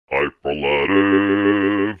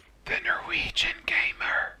hyperLativ, the Norwegian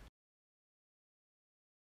gamer.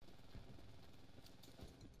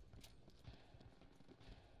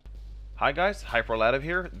 Hi guys, hyperLativ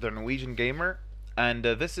here, the Norwegian gamer, and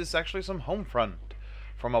this is actually some Homefront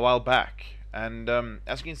from a while back. And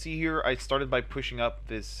as you can see here, I started by pushing up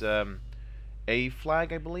this A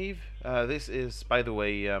flag, I believe. This is, by the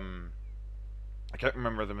way, I can't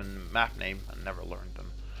remember them in the map name. I never learned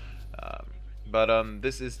them. But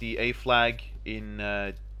this is the A flag in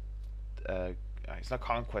it's not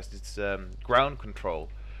conquest, it's ground control,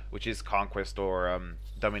 which is conquest or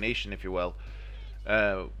domination, if you will,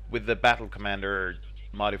 with the battle commander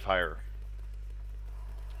modifier,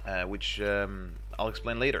 which I'll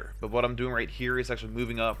explain later. But what I'm doing right here is actually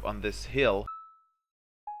moving up on this hill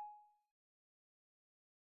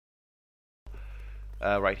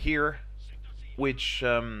right here, which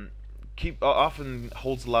often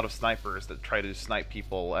holds a lot of snipers that try to snipe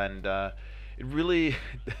people, and it really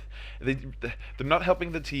they're not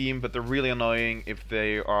helping the team, but they're really annoying if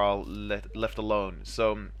they are all left alone.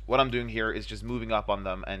 So what I'm doing here is just moving up on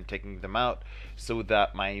them and taking them out so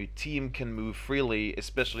that my team can move freely,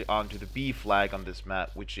 especially onto the B flag on this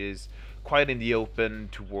map, which is quite in the open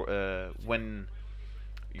to when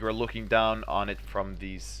you're looking down on it from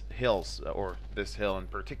these hills, or this hill in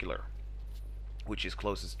particular, which is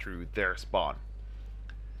closest to their spawn.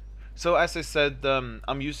 So as I said,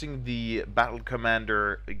 I'm using the Battle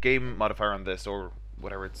Commander game modifier on this, or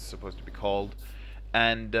whatever it's supposed to be called,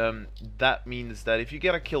 and that means that if you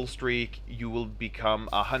get a kill streak, you will become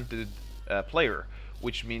a hunted player,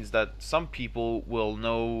 which means that some people will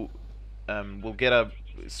know, will get a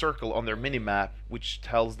circle on their minimap which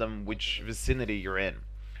tells them which vicinity you're in.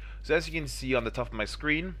 So as you can see on the top of my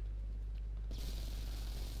screen,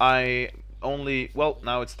 now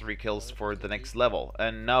it's 3 kills for the next level,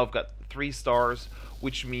 and now I've got 3 stars,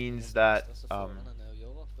 which means that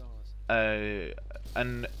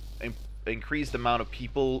an increased amount of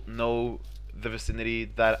people know the vicinity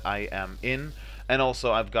that I am in, and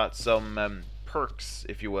also I've got some perks,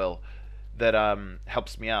 if you will, that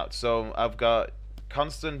helps me out. So I've got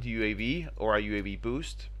constant UAV, or a UAV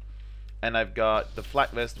boost, and I've got the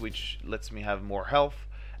flak vest, which lets me have more health,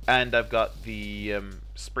 and I've got the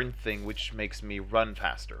sprint thing, which makes me run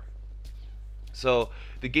faster. So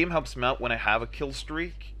the game helps me out when I have a kill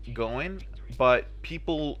streak going, but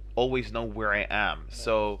people always know where I am.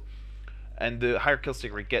 So, and the higher kill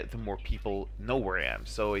streak I get, the more people know where I am.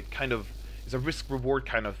 So it kind of is a risk-reward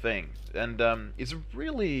kind of thing, and it's a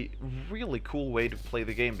really, really cool way to play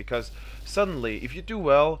the game, because suddenly, if you do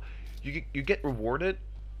well, you get rewarded.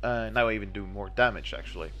 Now I even do more damage,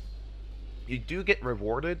 actually. You do get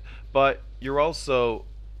rewarded, but you're also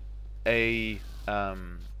a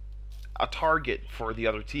target for the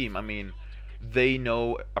other team. I mean, they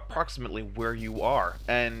know approximately where you are,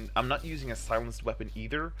 and I'm not using a silenced weapon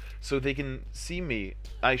either, so they can see me.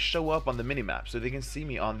 I show up on the minimap, so they can see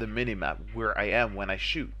me on the minimap where I am when I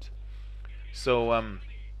shoot. So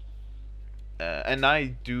and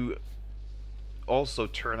I do also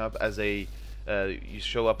turn up as a you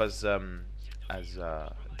show up as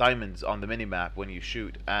diamonds on the minimap when you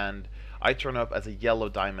shoot, and I turn up as a yellow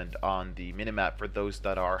diamond on the minimap for those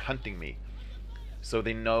that are hunting me, so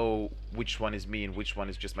they know which one is me and which one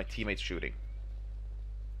is just my teammates shooting.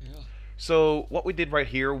 Yeah. So what we did right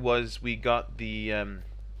here was we got the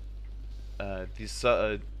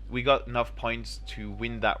we got enough points to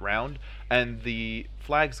win that round, and the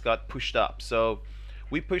flags got pushed up. So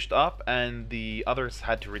we pushed up, and the others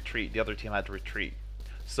had to retreat. The other team had to retreat.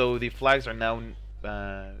 So the flags are now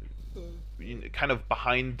kind of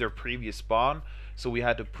behind their previous spawn, so we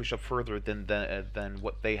had to push up further than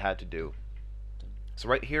what they had to do. So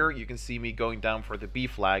right here you can see me going down for the B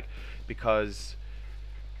flag, because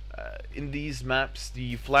in these maps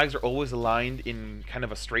the flags are always aligned in kind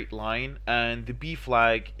of a straight line, and the B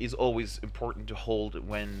flag is always important to hold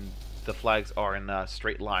when the flags are in a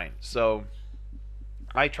straight line. So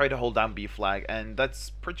I try to hold down B flag, and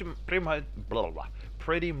that's pretty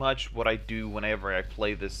much what I do whenever I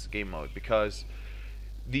play this game mode, because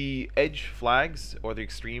the edge flags, or the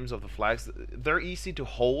extremes of the flags, they're easy to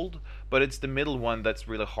hold, but it's the middle one that's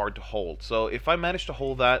really hard to hold. So if I manage to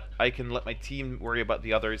hold that, I can let my team worry about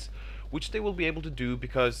the others, which they will be able to do,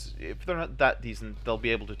 because if they're not that decent, they'll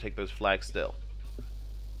be able to take those flags still.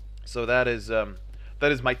 So that is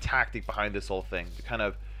my tactic behind this whole thing, to kind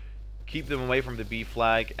of keep them away from the B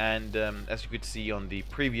flag. And as you could see on the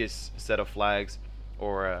previous set of flags,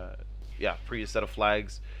 or previous set of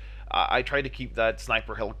flags, I try to keep that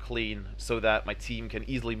sniper hill clean so that my team can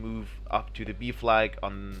easily move up to the B flag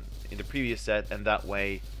in the previous set, and that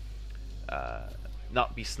way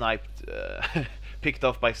not be sniped, picked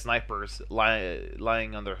off by snipers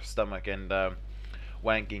lying on their stomach and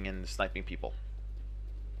wanking and sniping people.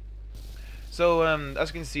 So as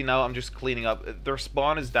you can see now, I'm just cleaning up. Their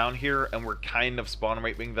spawn is down here, and we're kind of spawn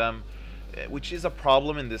raping them, which is a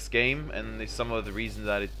problem in this game, and is some of the reasons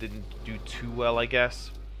that it didn't do too well, I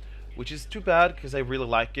guess. Which is too bad, because I really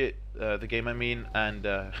like it, the game I mean, and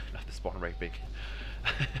not the spawn raping.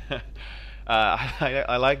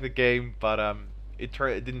 I like the game, but it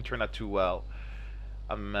didn't turn out too well.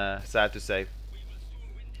 I'm sad to say.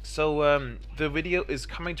 So the video is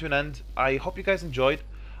coming to an end. I hope you guys enjoyed.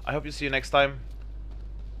 I hope you see you next time.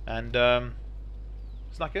 And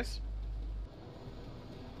Snackis.